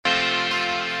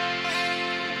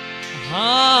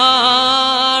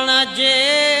हाण जे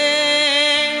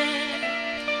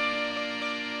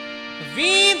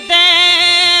वींदे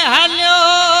हलियो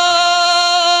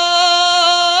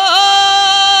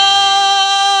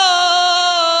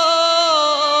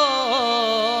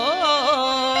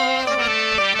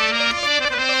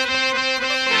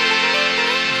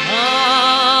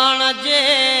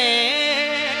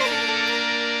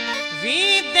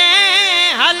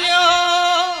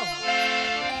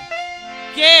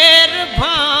केर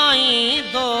भाई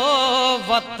दो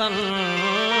वतन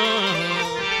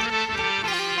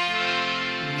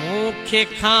मुखे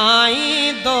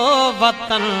खाई दो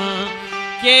वतन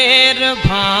केर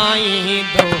भाई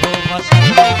दो वतन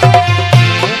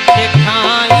मुखे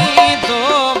खाई दो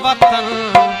वतन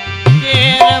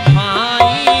केर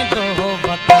भाई दो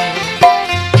वतन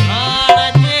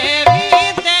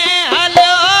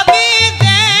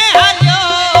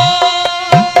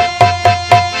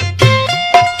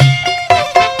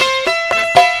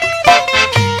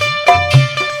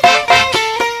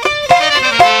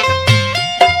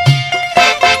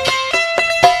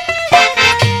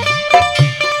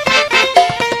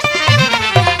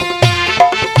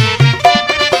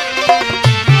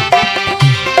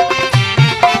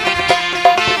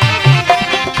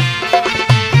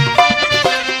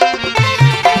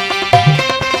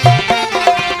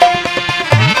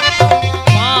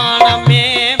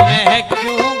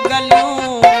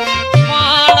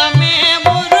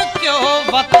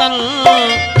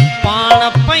पाण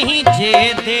पंहिंजे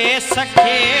देश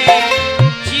खे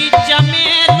चीज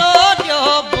में लोॾियो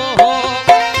बि हो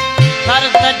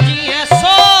दर्द जीअं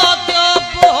सो ॾियो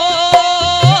बि हो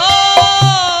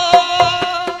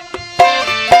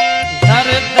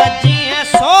दर्द जीअं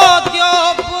सो ॾियो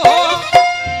बि हो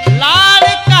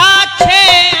लाड़का छे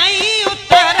ऐं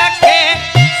उतर खे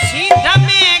सीध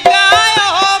में ॻायो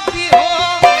बि हो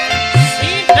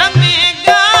सीध में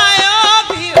ॻायो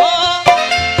बि हो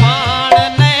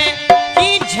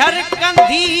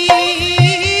झरकंदी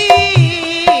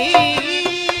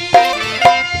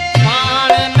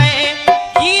पाण में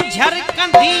की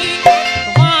झरकंदी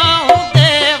वाहूं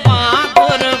दे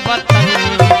वांगुर वतन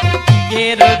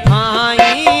केर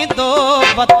भाई दो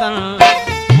वतन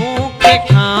मुखे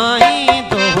खाई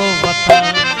दो वतन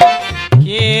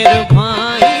केर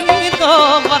भाई दो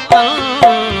वतन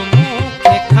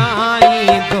मुखे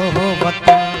खाई दो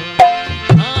वतन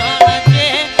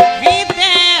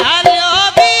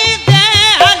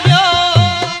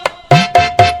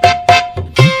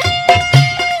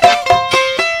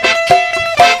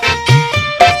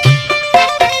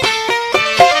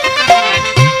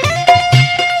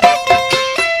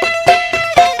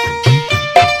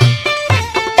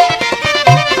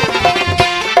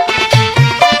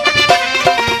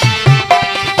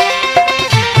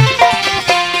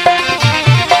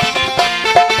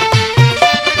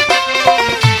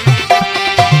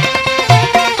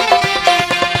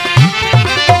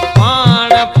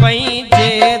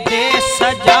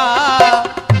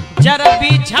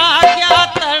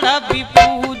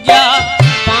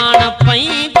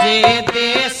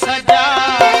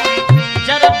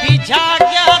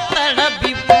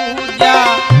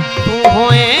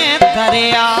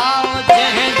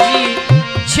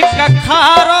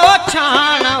खारो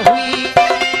छाण हुई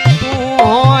तू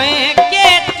होए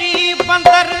केटी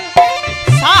बंदर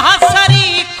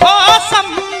साहसरी खो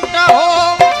समुंड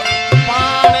हो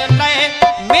पाण लय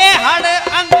मेहड़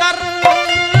अंदर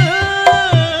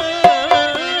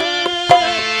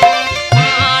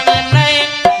पाण लय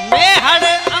मेहड़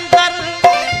अंदर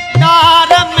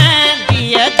डार में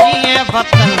दिए जिए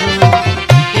वतन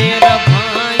केर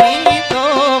भाई दो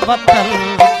वतन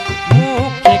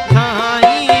मुखे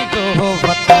खाई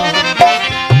वतन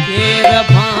केर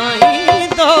भाई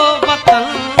दो वतन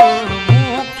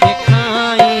मुखे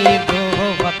खाई दो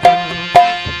वतन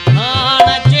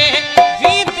हाण जे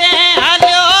वींदे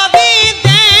हलियो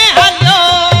वींदे हलियो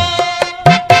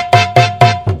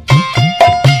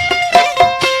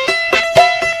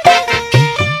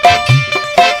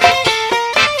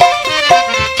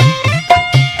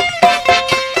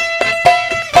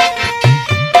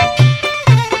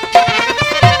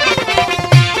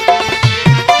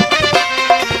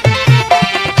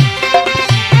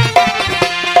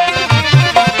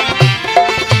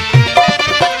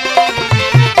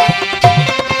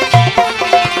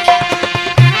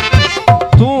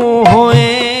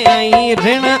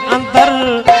ऋण अंदर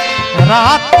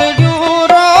रात ॾियूं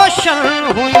रोशन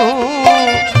हुयूं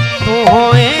तूं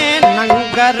होए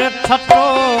नंगर ठठो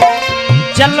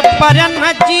जल परन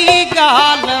जी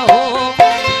ॻाल्हि हो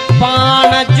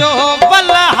पाण जो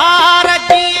बलहार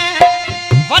जीअं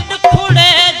वॾ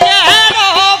खुड़े जहिड़ो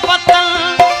वतन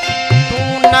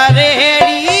तूं न रे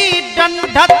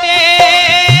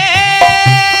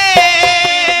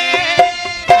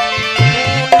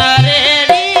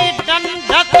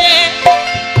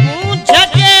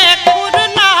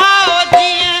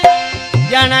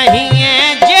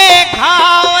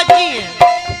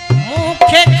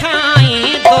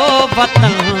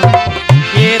वतन